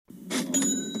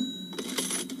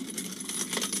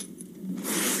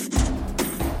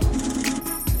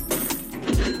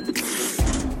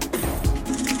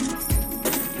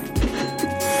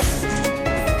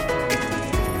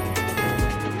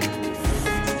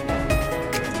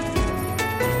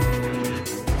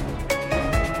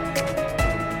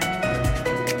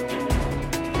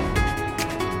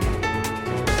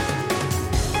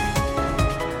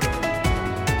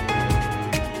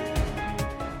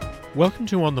Welcome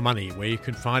to On the Money, where you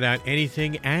can find out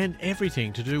anything and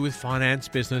everything to do with finance,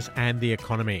 business and the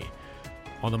economy.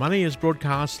 On the Money is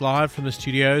broadcast live from the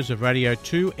studios of Radio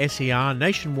 2 SER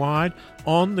nationwide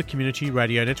on the Community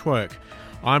Radio Network.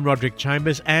 I'm Roderick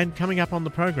Chambers, and coming up on the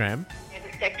program...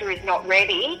 The sector is not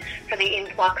ready for the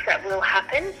influx that will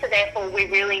happen, so therefore we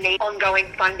really need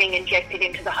ongoing funding injected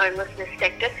into the homelessness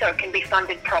sector so it can be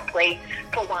funded properly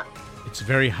for once. It's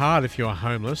very hard if you're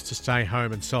homeless to stay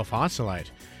home and self-isolate.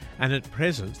 And at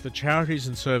present, the charities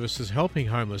and services helping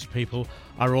homeless people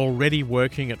are already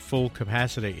working at full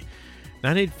capacity.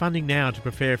 They need funding now to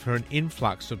prepare for an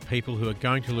influx of people who are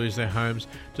going to lose their homes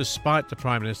despite the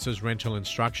Prime Minister's rental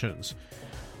instructions.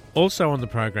 Also on the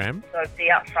program... So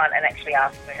be upfront and actually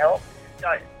ask for help.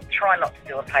 Don't try not to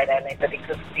do a payday lender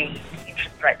because the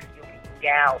interest rates you'll be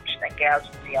gouged, that gouged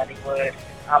is the only word,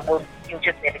 you'll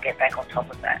just never get back on top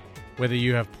of that. Whether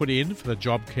you have put in for the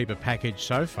JobKeeper package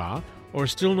so far or are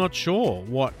still not sure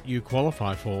what you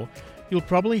qualify for, you'll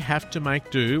probably have to make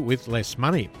do with less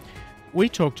money. We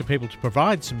talk to people to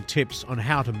provide some tips on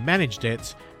how to manage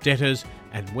debts, debtors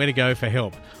and where to go for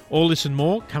help. All this and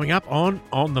more coming up on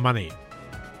the Money.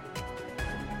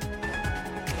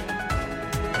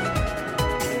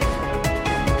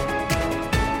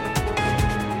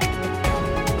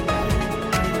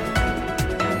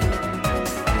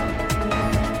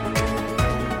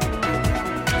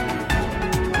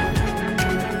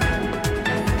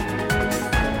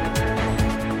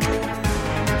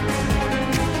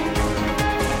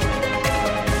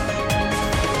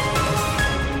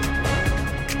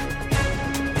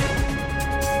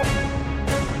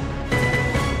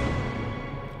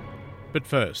 But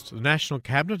first, the National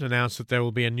Cabinet announced that there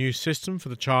will be a new system for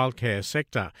the childcare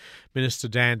sector. Minister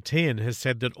Dan Tehan has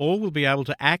said that all will be able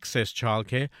to access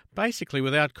childcare basically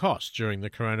without cost during the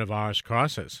coronavirus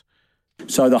crisis.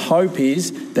 So the hope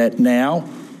is that now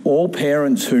all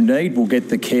parents who need will get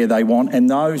the care they want, and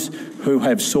those who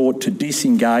have sought to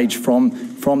disengage from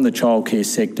the childcare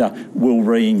sector will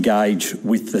re-engage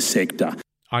with the sector.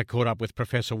 I caught up with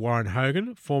Professor Warren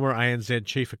Hogan, former ANZ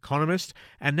Chief Economist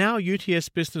and now UTS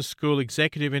Business School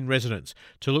Executive in Residence,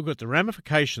 to look at the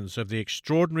ramifications of the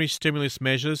extraordinary stimulus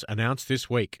measures announced this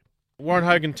week. Warren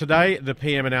Hogan, today the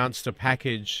PM announced a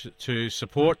package to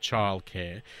support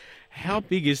childcare. How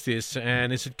big is this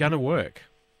and is it going to work?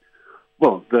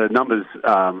 Well, the numbers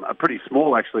are pretty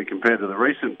small actually compared to the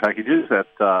recent packages at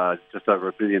just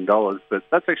over $1 billion, but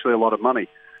that's actually a lot of money.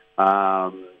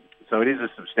 So it is a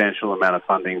substantial amount of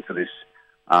funding for this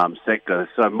sector.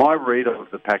 So my read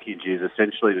of the package is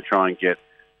essentially to try and get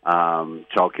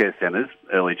childcare centres,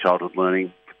 early childhood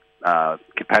learning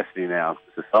capacity in our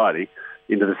society,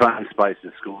 into the same space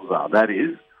as schools are. That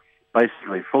is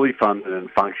basically fully funded and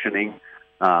functioning,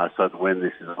 so that when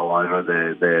this is all over,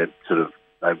 they're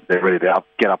ready to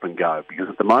get up and go. Because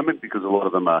at the moment, because a lot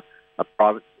of them are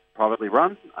privately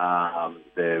run,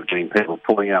 they're getting people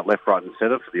pulling out left, right, and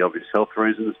centre for the obvious health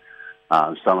reasons.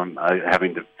 Some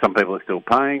people are still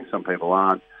paying, some people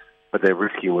aren't, but they're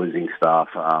risking losing staff.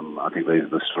 I think these are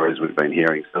the stories we've been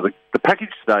hearing. So the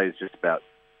package today is just about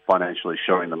financially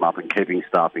shoring them up and keeping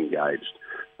staff engaged.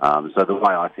 So the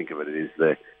way I think of it is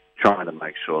they're trying to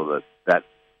make sure that that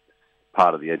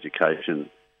part of the education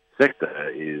sector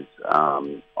is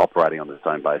operating on the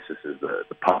same basis as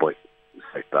the public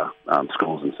sector,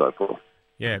 schools and so forth.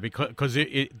 Yeah, because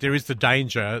there is the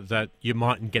danger that you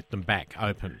mightn't get them back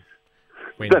open.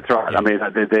 That's right. Yeah. I mean,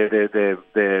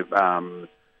 they're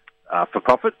for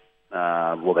profit.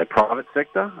 They're private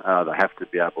sector. They have to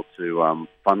be able to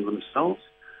fund themselves,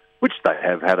 which they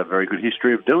have had a very good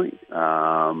history of doing.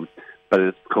 But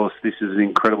of course, this is an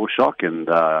incredible shock, and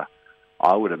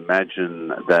I would imagine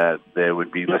that there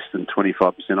would be less than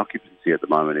 25% occupancy at the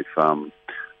moment if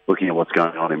looking at what's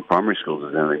going on in primary schools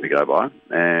is anything to go by.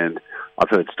 And I've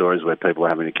heard stories where people are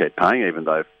having to keep paying even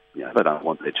though they don't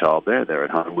want their child there. They're at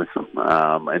home with them.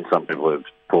 And some people have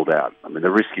pulled out. I mean, the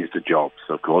risk is to jobs.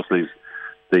 Of course, these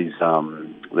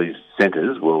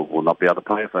centres will not be able to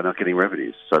pay if they're not getting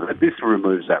revenues. So this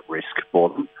removes that risk for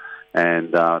them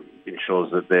and ensures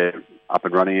that they're up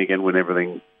and running again when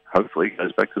everything hopefully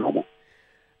goes back to normal.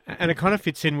 And it kind of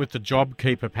fits in with the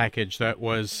JobKeeper package that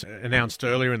was announced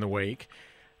earlier in the week.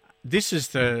 This is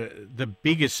the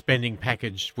biggest spending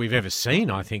package we've ever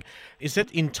seen, I think. Is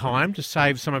it in time to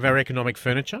save some of our economic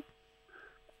furniture?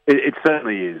 It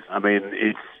certainly is. I mean,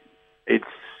 it's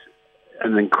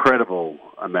an incredible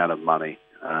amount of money.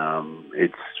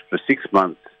 It's for 6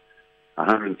 months,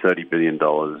 $130 billion.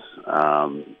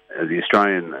 The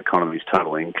Australian economy's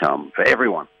total income for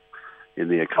everyone in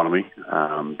the economy,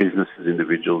 businesses,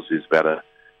 individuals, is about $1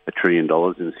 trillion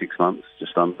in 6 months,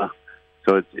 just under.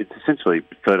 So it's essentially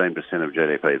 13% of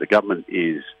GDP. The government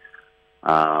is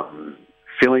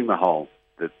filling the hole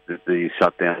that the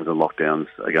shutdowns and lockdowns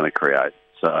are going to create.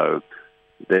 So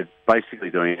they're basically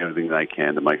doing everything they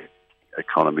can to make the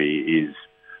economy is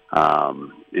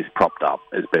propped up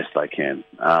as best they can.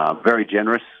 Very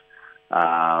generous.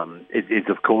 It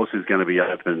of course is going to be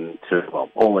open to, well,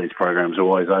 all these programs are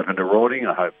always open to rorting.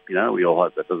 I hope, we all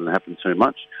hope that doesn't happen too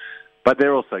much. But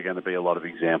there are also going to be a lot of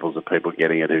examples of people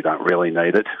getting it who don't really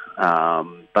need it.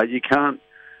 But you can't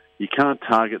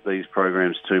target these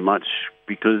programs too much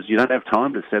because you don't have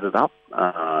time to set it up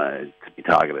to be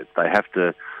targeted. They have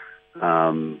to,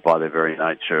 by their very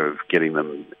nature of getting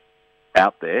them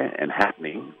out there and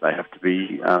happening, they have to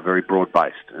be very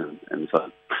broad-based. And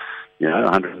so,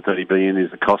 130 billion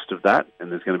is the cost of that,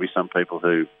 and there's going to be some people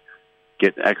who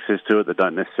get access to it that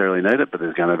don't necessarily need it, but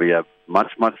there's going to be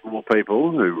much, much more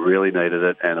people who really needed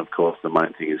it. And, of course, the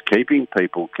main thing is keeping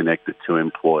people connected to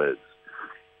employers.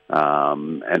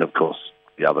 And, of course,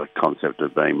 the other concept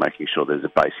of making sure there's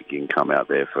a basic income out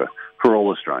there for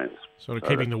all Australians. Sort of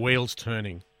keeping the wheels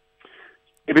turning.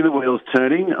 Keeping the wheels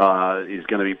turning is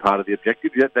going to be part of the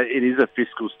objective. It is a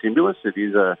fiscal stimulus. It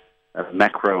is a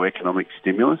macroeconomic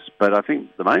stimulus. But I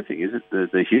think the main thing is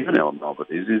that the human element of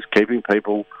it is keeping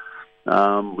people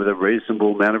with a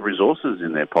reasonable amount of resources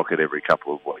in their pocket every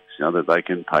couple of weeks, that they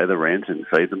can pay the rent and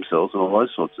feed themselves and all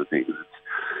those sorts of things.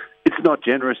 It's not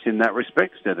generous in that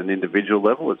respect at an individual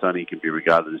level. It's only can be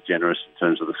regarded as generous in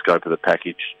terms of the scope of the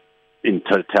package in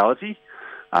totality.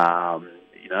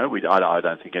 I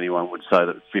don't think anyone would say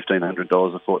that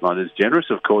 $1,500 a fortnight is generous.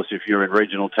 Of course, if you're in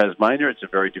regional Tasmania, it's a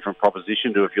very different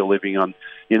proposition to if you're living on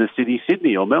inner city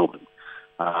Sydney or Melbourne.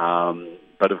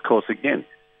 But of course, again,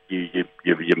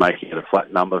 you're making it a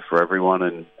flat number for everyone,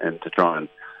 and to try and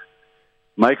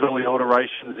make all the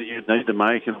alterations that you'd need to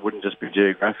make, and it wouldn't just be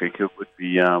geographic, it would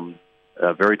be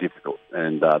very difficult,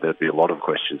 and there'd be a lot of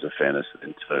questions of fairness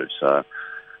then too. So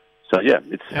yeah,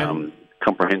 it's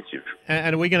comprehensive.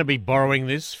 And are we going to be borrowing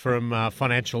this from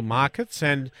financial markets?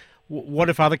 And what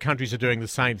if other countries are doing the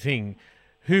same thing?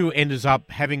 Who ends up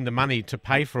having the money to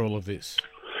pay for all of this?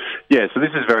 Yeah, so this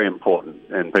is very important,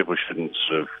 and people shouldn't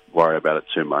sort of worry about it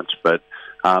too much. But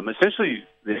essentially,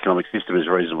 the economic system is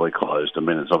reasonably closed. I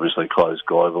mean, it's obviously closed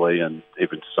globally, and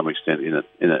even to some extent in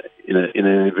an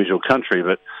individual country.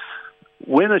 But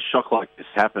when a shock like this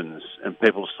happens and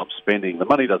people stop spending, the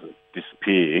money doesn't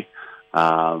disappear.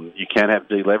 You can have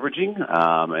deleveraging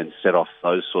and set off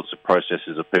those sorts of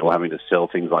processes of people having to sell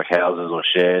things like houses or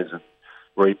shares and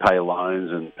repay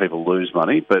loans, and people lose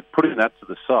money. But putting that to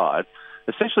the side,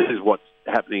 essentially is what's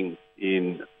happening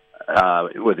in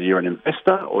whether you're an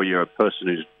investor or you're a person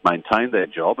who's maintained their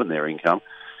job and their income,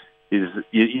 is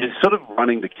you're sort of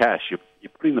running the cash.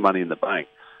 You're putting the money in the bank.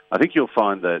 I think you'll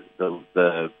find that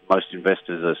the most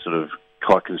investors are sort of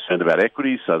quite concerned about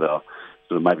equities, so they'll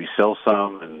sort of maybe sell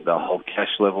some and they'll hold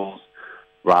cash levels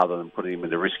rather than putting them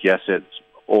into risky assets,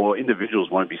 or individuals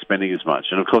won't be spending as much.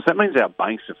 And of course, that means our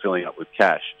banks are filling up with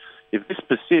cash. If this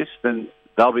persists, then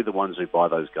they'll be the ones who buy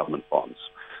those government bonds.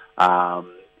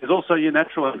 There's also your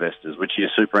natural investors, which are your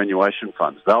superannuation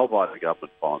funds. They'll buy the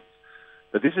government bonds.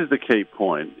 But this is the key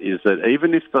point, is that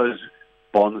even if those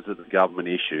bonds that the government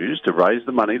issues to raise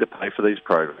the money to pay for these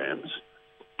programs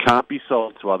can't be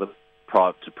sold to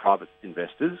private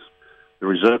investors, the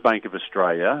Reserve Bank of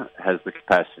Australia has the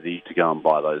capacity to go and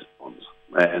buy those bonds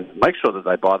and make sure that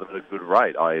they buy them at a good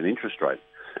rate, i.e. an interest rate.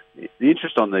 The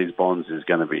interest on these bonds is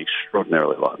going to be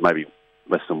extraordinarily low, maybe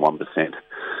less than 1%.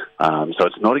 So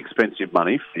it's not expensive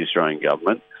money for the Australian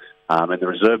government, and the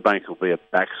Reserve Bank will be a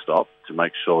backstop to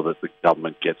make sure that the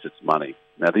government gets its money.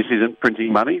 Now, this isn't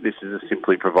printing money. This is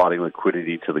simply providing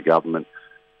liquidity to the government.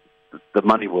 The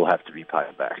money will have to be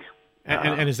paid back.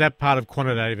 And is that part of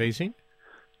quantitative easing?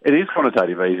 It is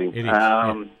quantitative easing. It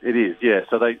is, It is, yeah.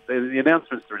 So the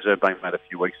announcements the Reserve Bank made a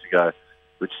few weeks ago,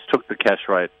 which took the cash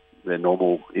rate, their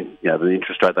normal, the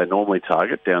interest rate they normally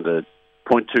target, down to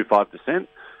 0.25%.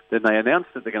 Then they announced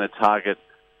that they're going to target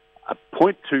a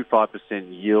 0.25%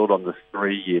 yield on the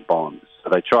 3-year bonds. So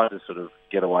they tried to sort of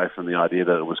get away from the idea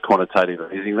that it was quantitative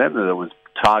easing then, that it was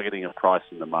targeting a price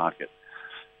in the market.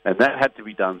 And that had to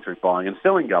be done through buying and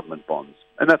selling government bonds.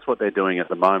 And that's what they're doing at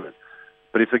the moment.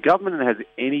 But if the government has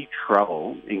any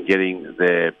trouble in getting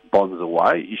their bonds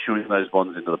away, issuing those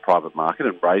bonds into the private market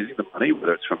and raising the money,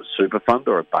 whether it's from a super fund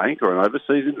or a bank or an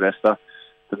overseas investor,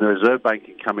 then the Reserve Bank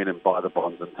can come in and buy the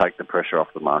bonds and take the pressure off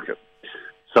the market.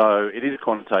 So it is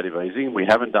quantitative easing. We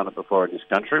haven't done it before in this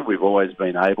country. We've always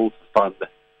been able to fund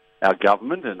our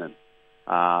government, and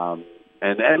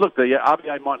look, the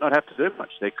RBA might not have to do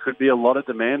much. There could be a lot of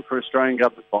demand for Australian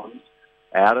government bonds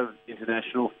out of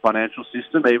international financial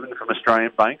system, even from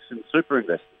Australian banks and super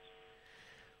investors.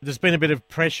 There's been a bit of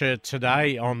pressure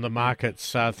today on the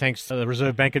markets thanks to the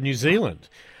Reserve Bank of New Zealand.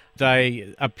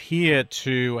 They appear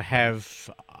to have,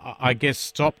 I guess,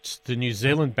 stopped the New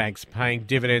Zealand banks paying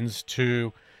dividends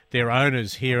to their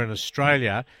owners here in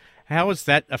Australia. How is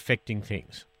that affecting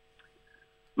things?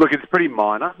 Look, it's pretty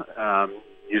minor.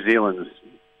 New Zealand's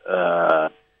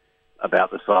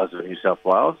about the size of New South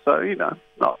Wales, so,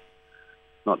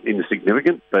 not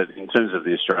insignificant. But in terms of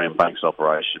the Australian banks'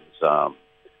 operations,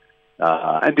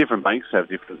 and different banks have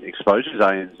different exposures.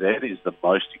 ANZ is the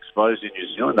most exposed in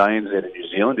New Zealand. ANZ in New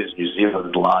Zealand is New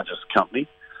Zealand's largest company,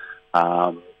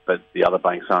 but the other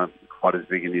banks aren't quite as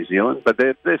big in New Zealand. But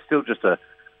they're still just a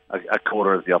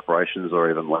quarter of the operations,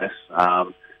 or even less.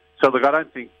 So, look, I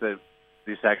don't think that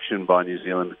this action by New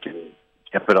Zealand can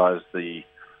jeopardise the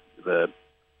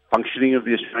functioning of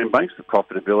the Australian banks, the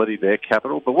profitability, their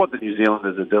capital. But what the New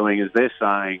Zealanders are doing is they're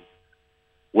saying,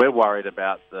 we're worried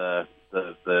about the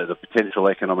potential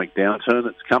economic downturn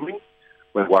that's coming.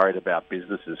 We're worried about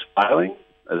businesses failing.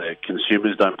 The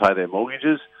consumers don't pay their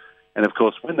mortgages. And, of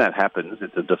course, when that happens,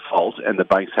 it's a default, and the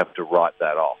banks have to write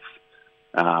that off.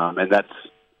 And that's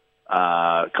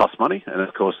costs money. And,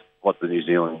 of course, what the New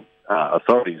Zealand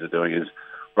authorities are doing is,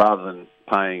 rather than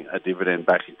paying a dividend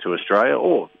back into Australia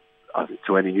or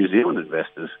to any New Zealand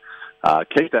investors,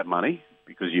 keep that money,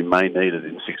 because you may need it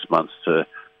in 6 months to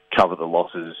cover the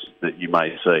losses that you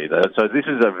may see. So this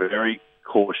is a very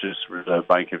cautious Reserve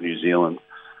Bank of New Zealand.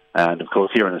 And, of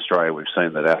course, here in Australia, we've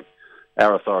seen that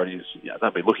our authorities,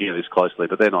 they'll be looking at this closely,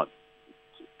 but they're not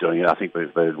doing it. I think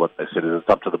what they said is it's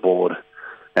up to the board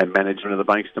and management of the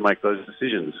banks to make those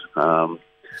decisions.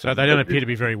 So they don't appear to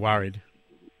be very worried.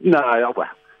 No, well,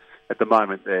 at the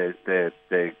moment they're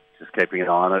just keeping an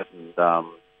eye on it. And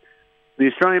the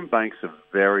Australian banks are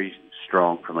very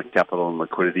strong from a capital and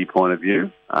liquidity point of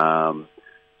view.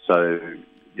 So,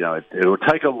 it will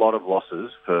take a lot of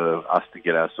losses for us to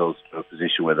get ourselves to a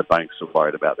position where the banks are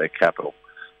worried about their capital,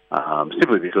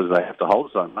 simply because they have to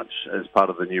hold so much as part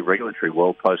of the new regulatory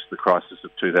world post the crisis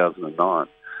of 2009.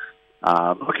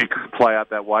 Look, it could play out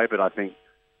that way, but I think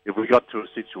if we got to a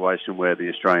situation where the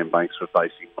Australian banks were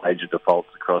facing major defaults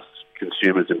across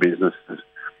consumers and businesses,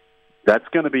 that's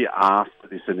going to be after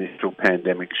this initial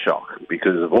pandemic shock,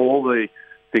 because of all the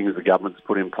things the government's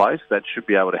put in place that should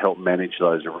be able to help manage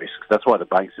those risks. That's why the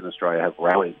banks in Australia have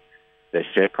rallied. Their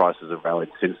share prices have rallied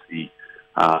since the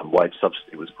wage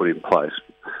subsidy was put in place.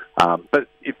 But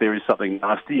if there is something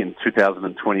nasty in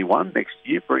 2021, next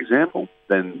year, for example,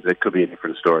 then there could be a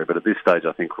different story. But at this stage,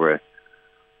 I think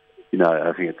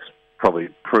I think it's probably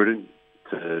prudent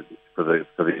for the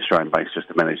Australian banks just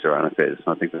to manage their own affairs.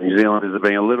 I think the New Zealanders are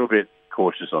being a little bit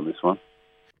cautious on this one.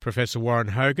 Professor Warren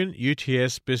Hogan,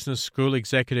 UTS Business School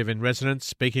Executive in Residence,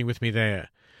 speaking with me there.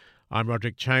 I'm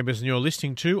Roderick Chambers, and you're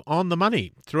listening to On the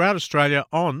Money throughout Australia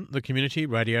on the Community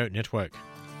Radio Network.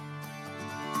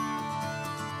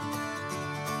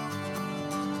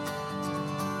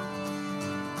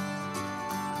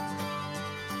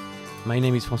 My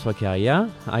name is François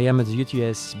Carrière. I am at the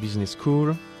UTS Business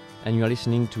School, and you are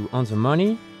listening to On the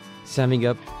Money, serving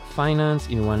up finance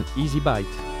in one easy bite.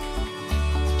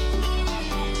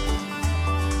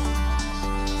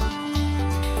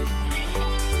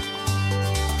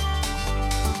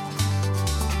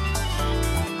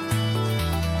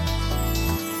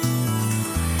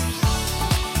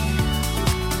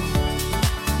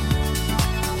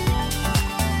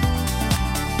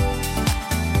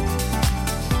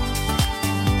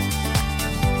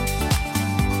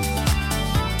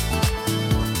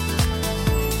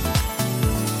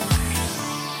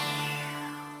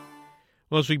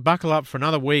 Well, as we buckle up for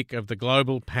another week of the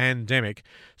global pandemic,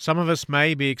 some of us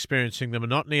may be experiencing the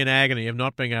monotony and agony of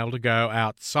not being able to go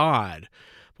outside.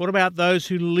 What about those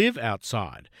who live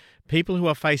outside? People who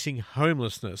are facing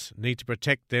homelessness need to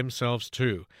protect themselves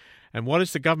too. And what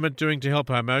is the government doing to help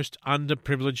our most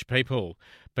underprivileged people?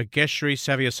 Bhageshri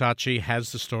Saviasachi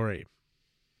has the story.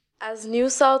 As New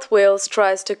South Wales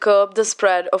tries to curb the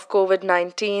spread of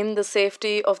COVID-19, the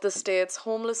safety of the state's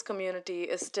homeless community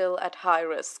is still at high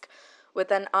risk. With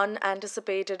an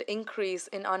unanticipated increase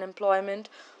in unemployment,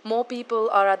 more people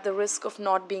are at the risk of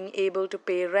not being able to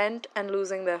pay rent and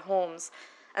losing their homes,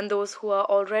 and those who are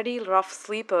already rough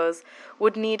sleepers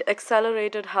would need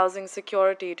accelerated housing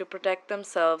security to protect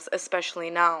themselves, especially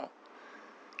now.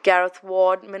 Gareth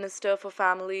Ward, Minister for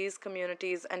Families,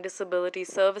 Communities and Disability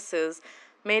Services,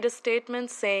 made a statement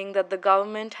saying that the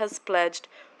government has pledged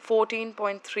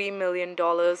 $14.3 million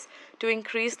to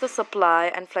increase the supply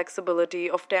and flexibility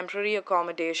of temporary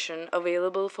accommodation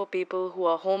available for people who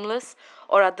are homeless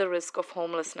or at the risk of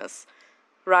homelessness.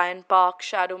 Ryan Park,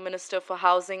 Shadow Minister for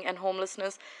Housing and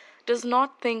Homelessness, does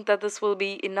not think that this will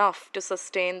be enough to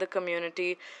sustain the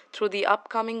community through the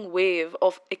upcoming wave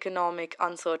of economic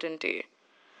uncertainty.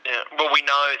 Yeah, well, we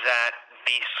know that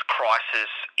this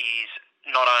crisis is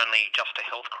not only just a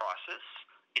health crisis,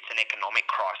 it's an economic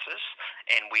crisis,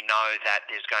 and we know that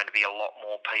there's going to be a lot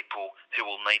more people who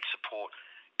will need support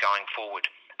going forward.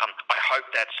 I hope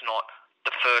that's not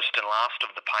the first and last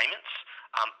of the payments.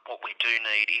 What we do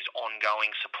need is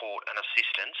ongoing support and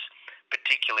assistance,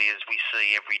 particularly as we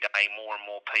see every day more and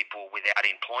more people without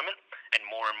employment and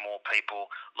more people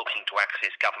looking to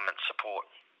access government support.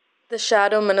 The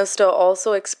Shadow Minister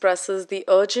also expresses the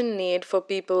urgent need for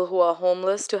people who are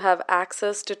homeless to have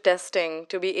access to testing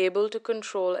to be able to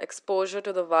control exposure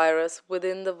to the virus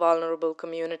within the vulnerable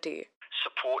community.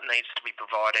 Support needs to be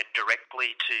provided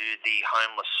directly to the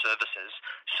homeless services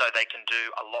so they can do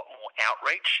a lot more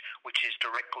outreach, which is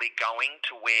directly going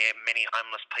to where many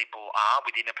homeless people are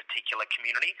within a particular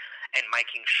community and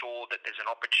making sure that there's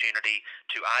an opportunity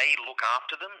to A, look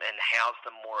after them and house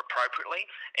them more appropriately,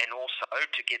 and also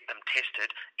to get them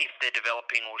tested if they're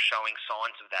developing or showing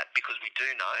signs of that, because we do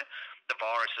know the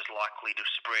virus is likely to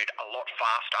spread a lot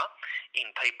faster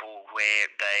in people where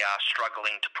they are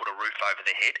struggling to put a roof over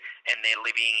their head and they're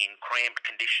living in cramped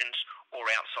conditions or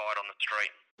outside on the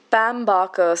street. Pam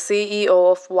Barker,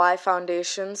 CEO of Y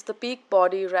Foundations, the peak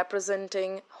body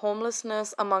representing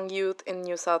homelessness among youth in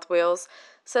New South Wales,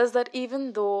 says that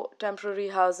even though temporary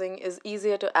housing is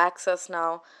easier to access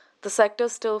now, the sector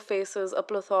still faces a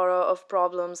plethora of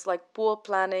problems like poor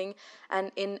planning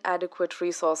and inadequate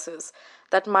resources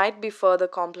that might be further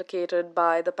complicated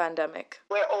by the pandemic.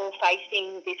 We're all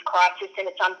facing this crisis and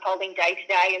it's unfolding day to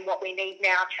day, and what we need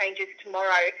now changes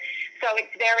tomorrow. So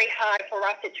it's very hard for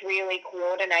us. It's really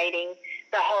coordinating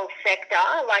the whole sector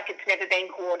like it's never been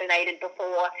coordinated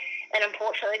before. And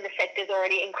unfortunately, the sector's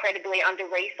already incredibly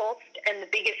under-resourced, and the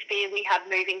biggest fear we have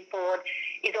moving forward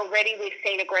is already we've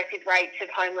seen aggressive rates of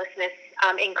homelessness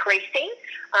increasing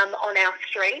on our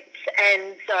streets.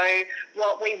 And so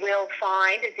what we will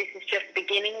find is this is just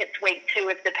beginning. It's week 2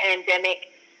 of the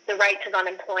pandemic. The rates of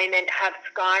unemployment have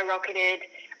skyrocketed.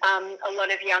 A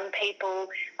lot of young people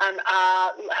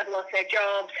have lost their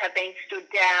jobs, have been stood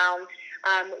down.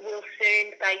 We'll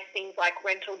soon face things like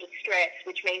rental distress,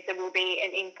 which means there will be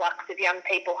an influx of young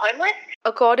people homeless.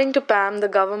 According to Pam, the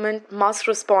government must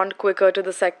respond quicker to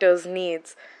the sector's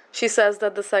needs. She says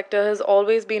that the sector has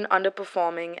always been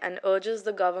underperforming and urges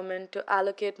the government to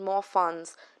allocate more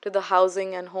funds to the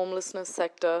housing and homelessness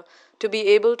sector to be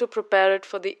able to prepare it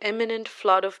for the imminent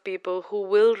flood of people who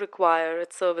will require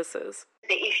its services.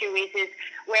 The issue is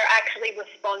we're actually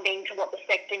responding to what the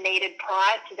sector needed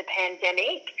prior to the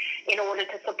pandemic in order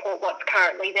to support what's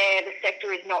currently there. The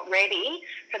sector is not ready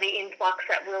for the influx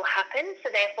that will happen, so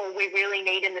therefore we really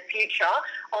need in the future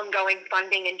ongoing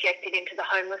funding injected into the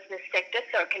homelessness sector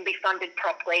so it can be funded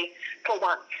properly for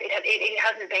once. It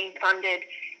hasn't been funded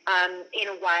in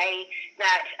a way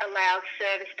that allows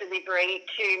service delivery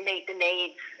to meet the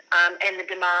needs and the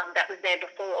demand that was there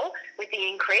before. With the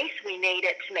increase, we need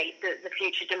it to meet the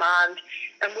future demand,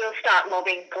 and we'll start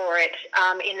lobbying for it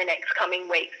in the next coming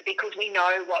weeks because we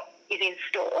know what is in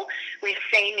store. We've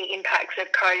seen the impacts of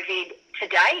COVID to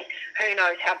date. Who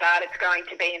knows how bad it's going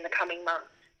to be in the coming months.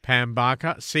 Pam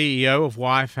Barker, CEO of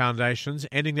Y Foundations,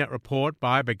 ending that report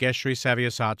by Bhageshri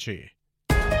Savyasachi.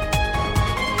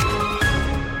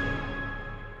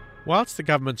 Whilst the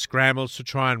government scrambles to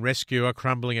try and rescue a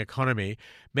crumbling economy,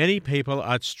 many people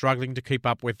are struggling to keep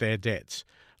up with their debts.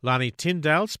 Lani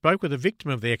Tyndale spoke with a victim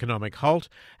of the economic halt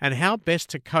and how best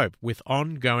to cope with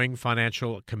ongoing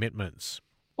financial commitments.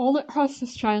 All across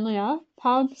Australia,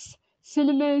 pubs,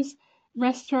 cinemas,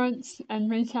 restaurants and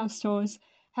retail stores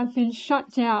have been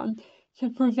shut down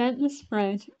to prevent the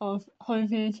spread of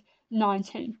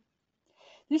COVID-19.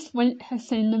 This week has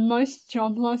seen the most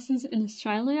job losses in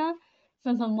Australia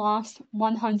for the last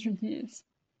 100 years.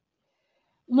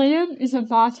 Liam is a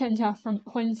bartender from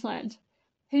Queensland.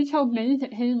 He told me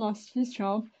that he lost his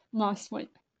job last week.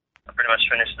 I pretty much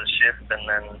finished the shift and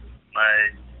then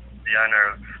the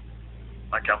owner of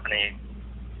my company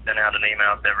sent out an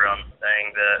email to everyone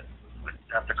saying that we'd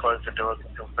have to close the doors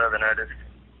until further notice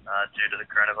due to the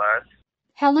coronavirus.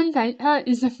 Helen Baker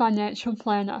is a financial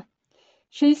planner.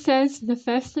 She says the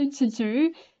first thing to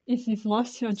do if you've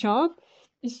lost your job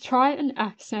is try and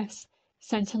access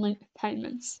Centrelink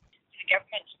payments. The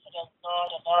government's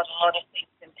put a lot of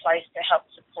things in place to help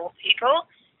support people.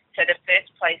 So the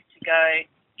first place to go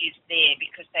is there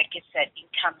because that gets that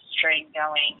income stream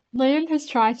going. Liam has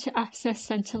tried to access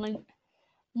Centrelink.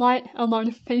 Like a lot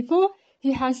of people,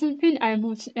 he hasn't been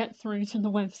able to get through to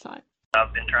the website.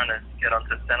 I've been trying to get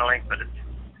onto Centrelink, but it's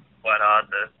quite hard.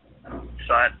 The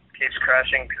site keeps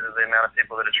crashing because of the amount of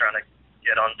people that are trying to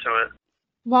get onto it.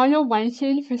 While you're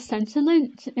waiting for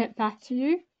Centrelink to get back to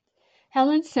you,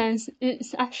 Helen says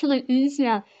it's actually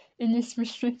easier in this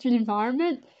restricted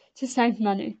environment to save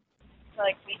money.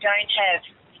 Like, we don't have,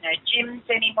 gyms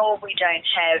anymore. We don't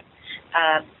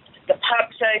have the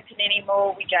pubs open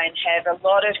anymore. We don't have a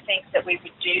lot of things that we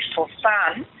would do for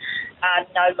fun are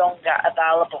no longer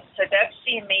available. So that's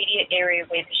the immediate area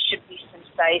where there should be some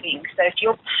savings. So if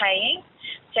you're paying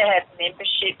to have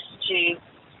memberships to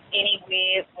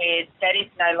anywhere where that is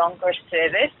no longer a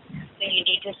service, then you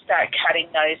need to start cutting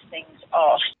those things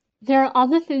off. There are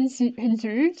other things you can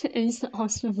do to ease the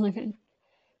cost of living.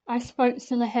 I spoke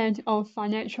to the head of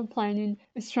Financial Planning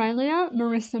Australia,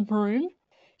 Marissa Broom.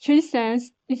 She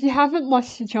says if you haven't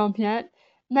lost your job yet,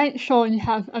 make sure you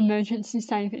have emergency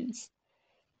savings.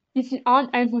 If you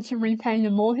aren't able to repay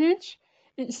your mortgage,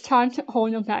 it's time to call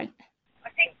your bank. I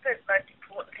think the most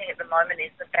important thing at the moment is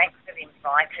the banks have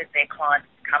invited their clients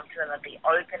to come to them and be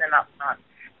open and upfront,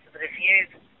 so that if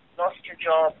you've lost your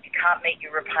job, you can't meet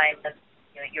your repayments,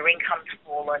 your income's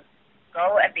fallen,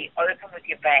 go and be open with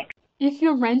your bank. If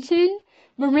you're renting,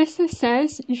 Marissa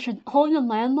says you should call your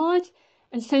landlord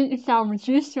and see if they'll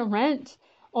reduce your rent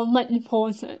or let you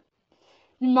pause it.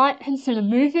 You might consider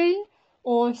moving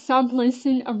or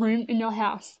subleasing a room in your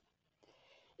house.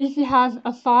 If you have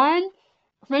a fine,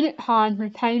 credit card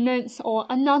repayments or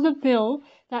another bill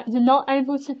that you're not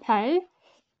able to pay,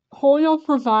 call your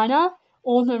provider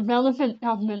or the relevant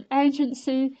government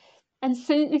agency and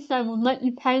see if they will let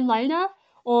you pay later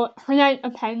or create a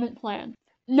payment plan.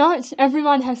 Not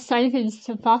everyone has savings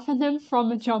to buffer them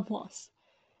from a job loss.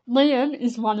 Liam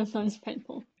is one of those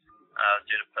people.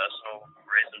 Due to personal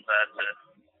reasons, I had to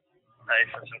pay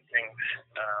for some things,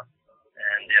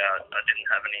 and I didn't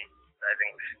have any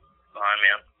savings behind me.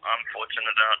 I'm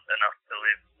fortunate enough to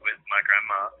live with my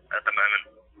grandma at the moment,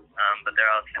 but there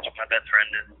are my best friend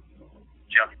is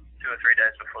just 2 or 3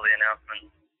 days before the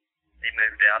announcement. He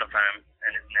moved out of home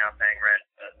and is now paying rent,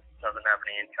 but doesn't have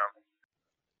any income.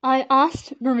 I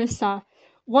asked Marissa,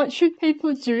 what should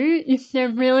people do if they're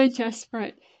really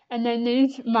desperate and they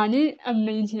need money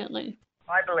immediately?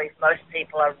 I believe most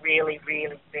people are really,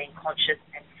 really being conscious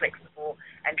and flexible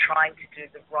and trying to do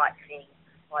the right thing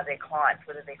by their clients,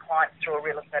 whether they're clients through a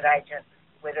real estate agent,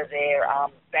 whether they're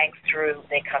banks through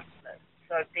their customers.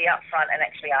 So be upfront and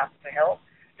actually ask for help.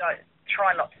 Don't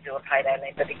try not to do a payday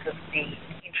lender because the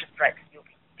interest rates you'll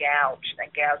be gouged,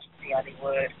 and gouged is the only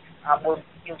word,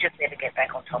 you'll just never get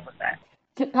back on top of that.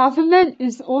 The government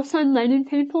is also letting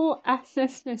people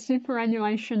access their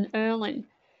superannuation early.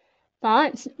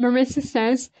 But Marissa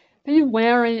says be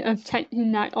wary of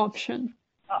taking that option.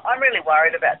 I'm really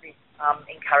worried about this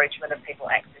encouragement of people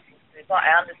accessing super.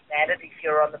 I understand it if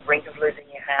you're on the brink of losing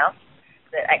your house,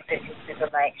 that accessing super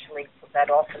may actually put that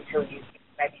off until you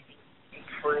maybe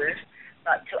improve.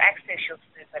 But to access your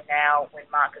super now when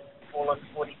markets have fallen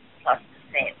 40+%,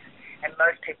 and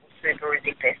most people's super is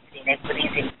invested in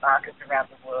equities in markets around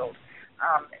the world,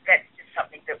 that's just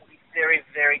something that will be very,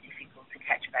 very difficult to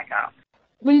catch back up.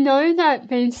 We know that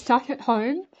being stuck at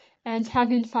home and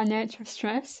having financial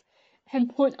stress can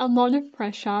put a lot of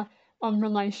pressure on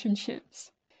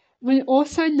relationships. We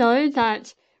also know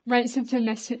that rates of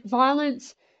domestic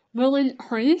violence will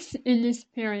increase in this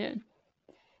period.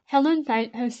 Helen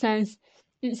Baker says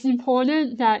it's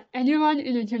important that anyone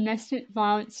in a domestic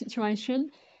violence situation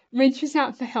reaches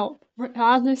out for help,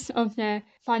 regardless of their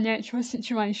financial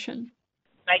situation.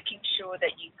 Making sure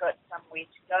that you've got somewhere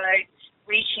to go,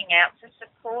 reaching out for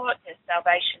support. The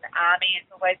Salvation Army is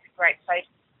always a great place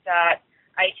to start.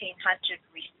 1800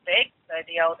 RESPECT, so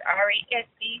the old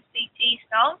RESPECT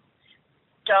song.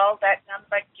 Dial that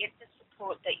number, get the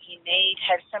support that you need,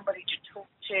 have somebody to talk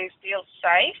to, feel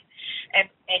safe, and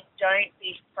don't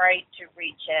be afraid to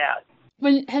reach out.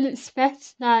 We can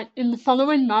expect that in the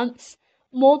following months,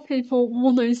 more people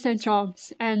will lose their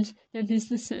jobs and their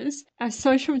businesses as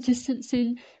social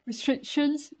distancing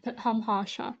restrictions become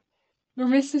harsher.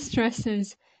 Marissa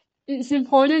stresses it's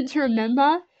important to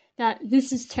remember that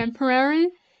this is temporary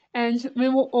and we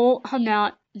will all come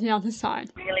out the other side.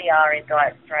 Really are in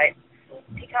dire straits.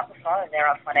 Pick up the phone. There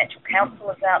are financial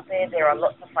counsellors out there. There are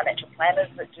lots of financial planners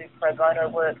that do pro bono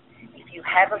work. If you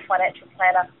have a financial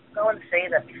planner, go and see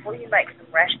them before you make some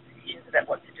rash decisions about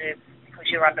what to do because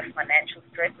you're under financial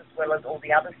stress as well as all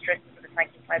the other stresses that are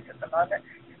taking place at the moment.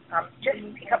 Just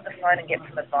pick up the phone and get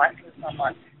some advice from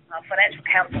someone. Financial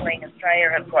Counselling Australia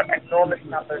have got enormous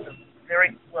numbers of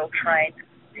very well-trained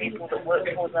people that work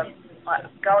for them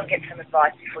go and get some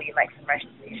advice before you make some rash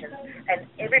decisions. And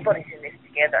everybody's in this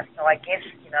together. So I guess,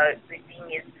 the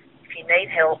thing is, if you need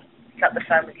help, pick up the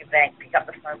phone with your bank, pick up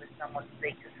the phone with someone,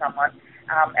 speak to someone.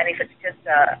 And if it's just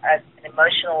an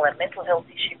emotional and mental health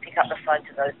issue, pick up the phone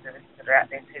to those services that are out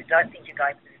there too. Don't think you're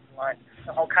going through this alone.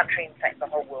 The whole country, in fact, the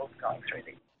whole world's going through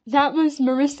this. That was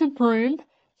Marissa Broom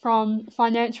from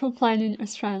Financial Planning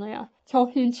Australia,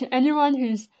 talking to anyone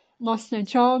who's lost their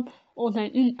job or their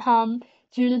income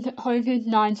due to the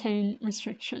COVID-19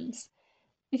 restrictions.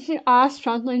 If you are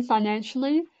struggling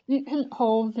financially, you can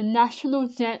call the National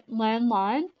Debt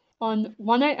Landline on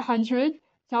 1800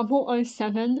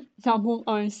 007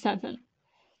 007.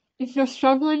 If you're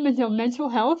struggling with your mental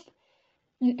health,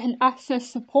 you can access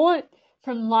support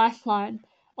from Lifeline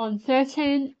on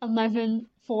 13 11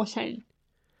 14.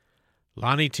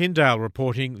 Lani Tyndale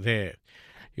reporting there.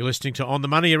 You're listening to On the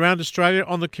Money around Australia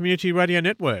on the Community Radio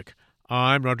Network.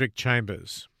 I'm Roderick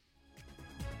Chambers.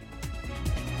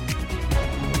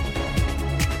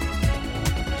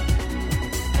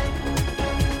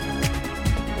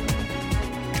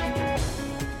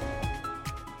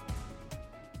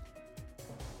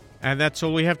 And that's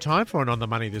all we have time for on The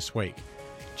Money this week.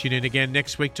 Tune in again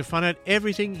next week to find out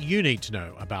everything you need to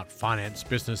know about finance,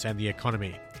 business and the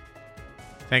economy.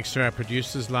 Thanks to our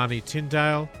producers Lani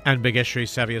Tyndale and Bhageshri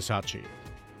Saviasachi.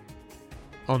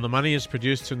 On the Money is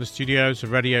produced in the studios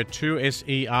of Radio 2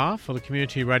 SER for the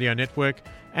Community Radio Network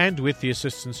and with the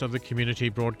assistance of the Community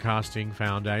Broadcasting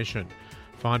Foundation.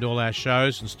 Find all our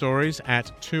shows and stories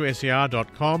at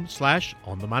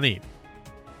 2ser.com/onthemoney.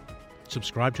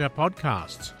 Subscribe to our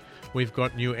podcasts. We've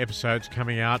got new episodes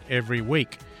coming out every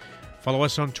week. Follow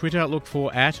us on Twitter, look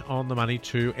for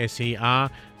 @onthemoney2ser.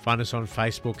 Find us on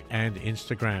Facebook and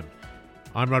Instagram.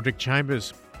 I'm Roderick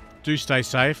Chambers. Do stay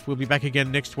safe. We'll be back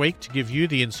again next week to give you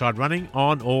the inside running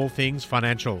on all things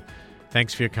financial.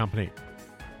 Thanks for your company.